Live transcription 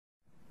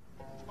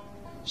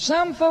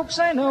Some folks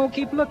I know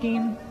keep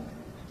looking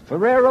for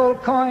rare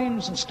old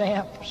coins and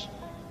stamps,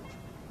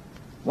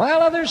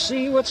 while others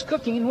see what's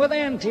cooking with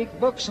antique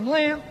books and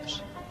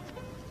lamps.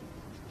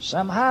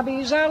 Some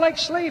hobbies are like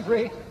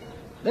slavery.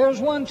 There's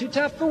one too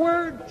tough for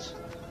words.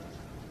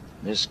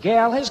 This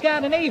gal has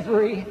got an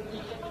aviary,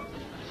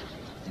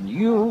 and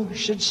you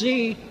should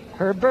see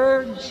her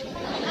birds.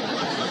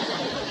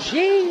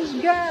 She's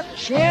got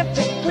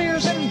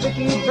chanticleers and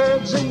dicky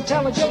birds,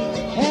 intelligent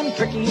and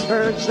tricky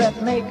birds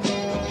that make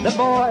the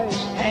boys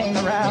hang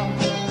around.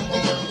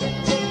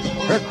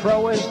 Her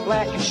crow is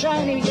black and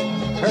shiny,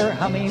 her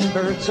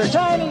hummingbirds are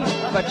tiny,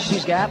 but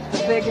she's got the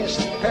biggest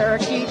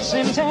parakeets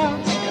in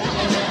town.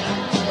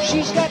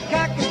 She's got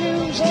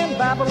cockadoos and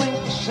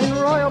bobolinks in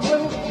royal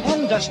blue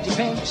and dusty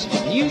pinks.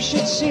 You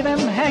should see them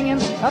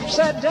hanging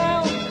upside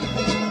down.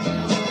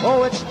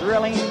 Oh, it's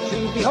thrilling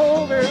to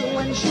behold her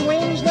when she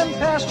wings them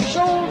past her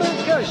shoulder,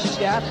 'cause she's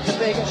got the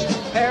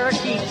biggest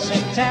parakeets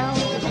in town.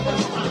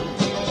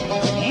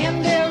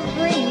 And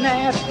every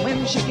night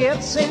when she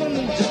gets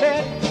into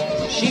bed,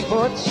 she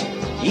puts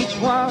each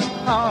one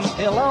on a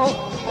pillow.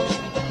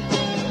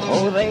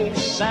 Oh, they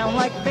sound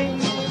like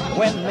things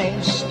when they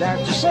start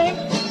to sing.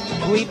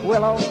 Sweet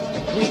willow,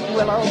 sweet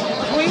willow,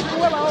 sweet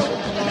willow.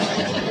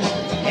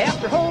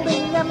 After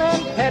holding them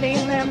and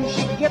petting them,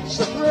 she gets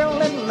the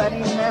thrill in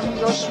letting them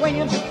go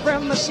swinging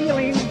from the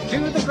ceiling to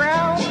the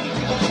ground.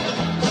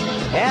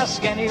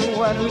 Ask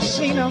anyone who's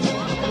seen them,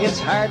 it's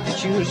hard to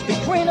choose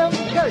between them,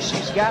 'cause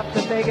she's got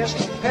the biggest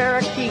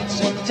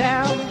parakeets in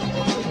town.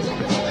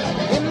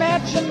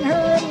 Imagine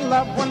her in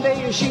love one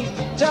day as she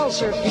tells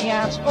her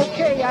fiancé,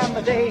 okay, on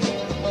the day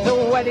the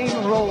wedding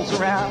rolls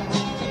around.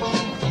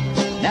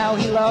 Now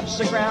he loves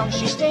the ground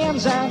she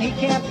stands on, he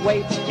can't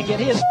wait to get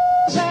his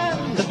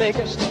on the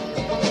biggest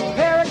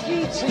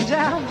parakeets in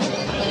town.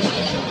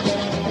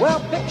 Well,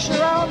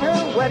 picture on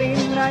her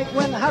wedding night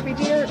when hubby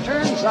dear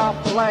turns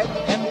off the light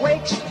and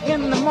wakes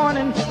in the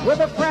morning with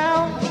a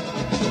frown.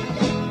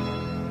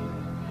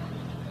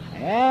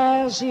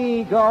 As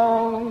he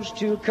goes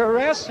to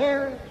caress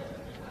her,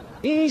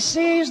 he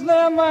sees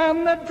them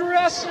on the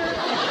dresser.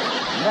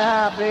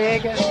 The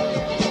biggest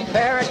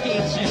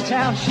parakeets in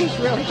town. She's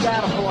really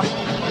got a boy.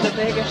 The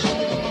biggest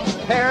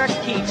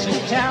parakeets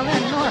in town.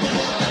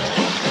 Enormous.